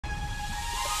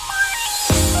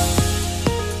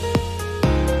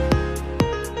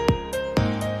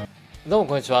どうも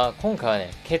こんにちは。今回は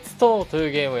ね、KETSUTOUとい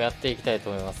うゲームをやっていきたいと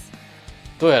思います。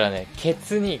どうやらね、ケ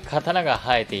ツに刀が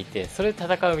生えていて、それで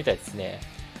戦うみたいですね。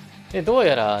で、どう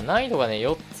やら難易度がね、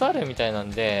4つあるみたいなん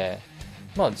で、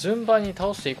まあ順番に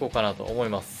倒していこうかなと思い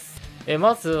ます。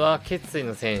まずは、決意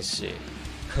の戦士。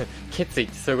決意っ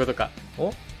てそういうことか。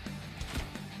お？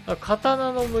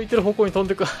刀の向いてる方向に飛ん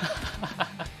でく。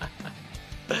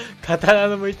刀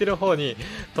の向いてる方に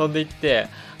飛んでいって、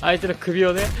相手の首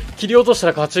をね、切り落とした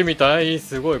ら勝ちみたい。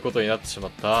すごいことになってしま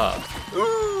った。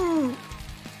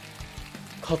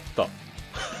勝った。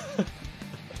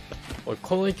おい、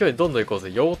この勢いでどんどん行こうぜ。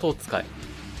妖刀使い。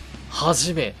は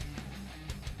じめ。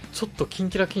ちょっとキン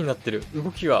キラキンになってる。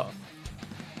動きが。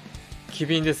機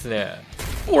敏ですね。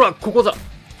ほら、ここだ。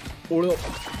俺の、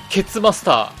ケツマス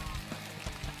タ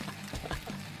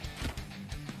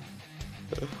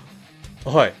ー。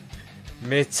おい。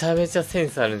めちゃめちゃセ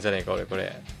ンスあるんじゃないか、俺、こ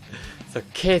れ。そう、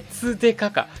ケツデカ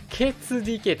か。ケツ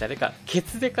DK ってあれか。ケ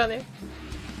ツデカね。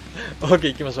オッケ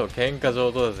ー行きましょう。喧嘩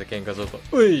上等だぜ、喧嘩上等。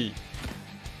うい。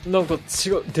なんか違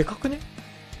う。でかくね？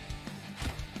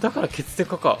だからケツデ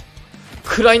カか。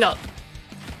暗いな。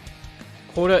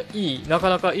これはいい、なか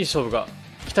なかいい勝負が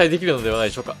期待できるのではない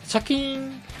でしょうか。シャキー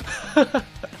ン。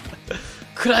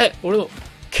暗い。俺の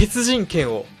血人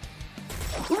剣を。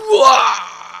うわ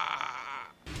ー！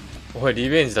おい、リ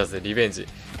ベンジだぜ、リベンジ。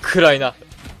暗いな。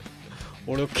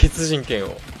俺の血人剣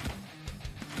を。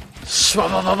シュワ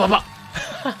ババババ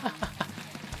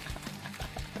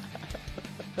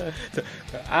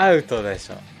アウトで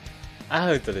しょ。ア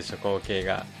ウトでしょ、光景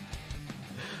が。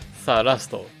さあ、ラス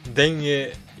ト。電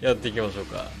影やっていきましょう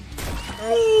か。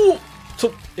おお！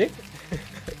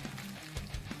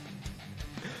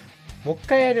もう一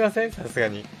回やりません？さすが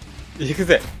に。行く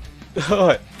ぜ。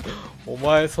おい。お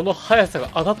前、その速さが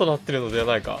穴となってるのでは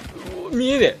ないか。見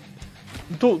えねえ。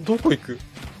どこ行く？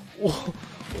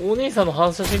お兄さんの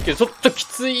反射神経ちょっとき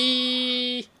つ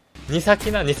い。二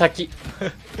先な、二先。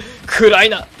暗い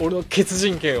な。俺の血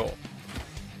人剣を。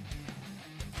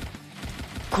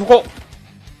ここ。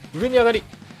上に上がり。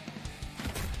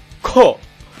こ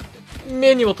う。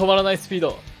目にも止まらないスピー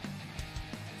ド。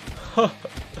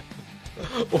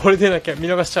俺でなきゃ見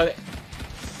逃しちゃうね。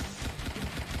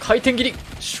回転切り。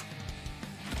シュッ。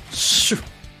シュ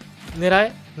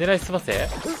ッ。狙いすませ。う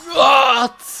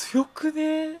わー強く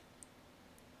ね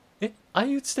ー。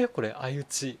相打ちだよ、これ。相打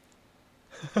ち。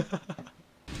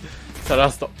さあ、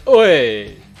ラスト。お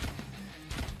い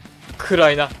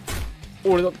暗いな。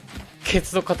俺のケ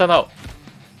ツの刀を。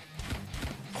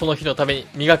この日のために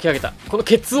磨き上げた。この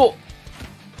ケツを。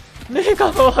目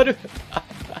が回る。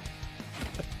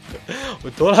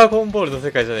ドラゴンボールの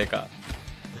世界じゃねえか。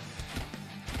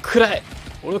暗い。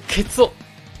俺のケツを。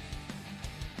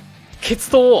ケ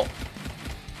ツ刀を。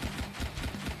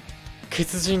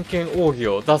血人剣奥義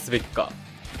を出すべきか。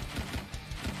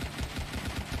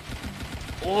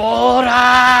おー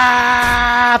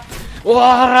らーおー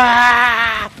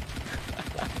らー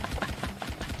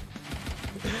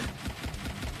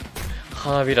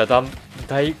花びら大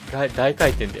回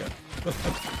転だよ。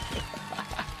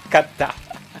勝った。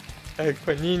これ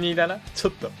22だな。ちょ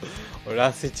っと。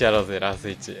ラス1やろうぜ、ラス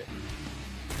1。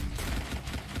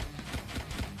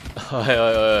おいおい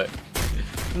おい。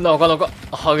なかなか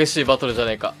激しいバトルじゃ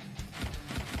ねえか。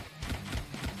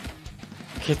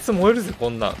ケツ燃えるぜ、こ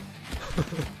んなん。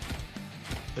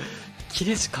切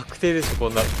れ字確定でしょ、こ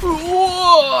んなん。うお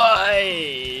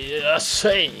ーいよっし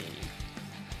ゃい。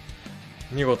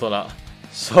見事な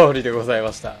勝利でござい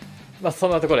ました。まあそ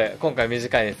んなところで今回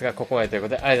短いですがここまでというこ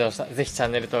とでありがとうございました。ぜひチャ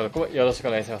ンネル登録もよろしく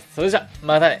お願いします。それじゃ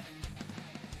またね。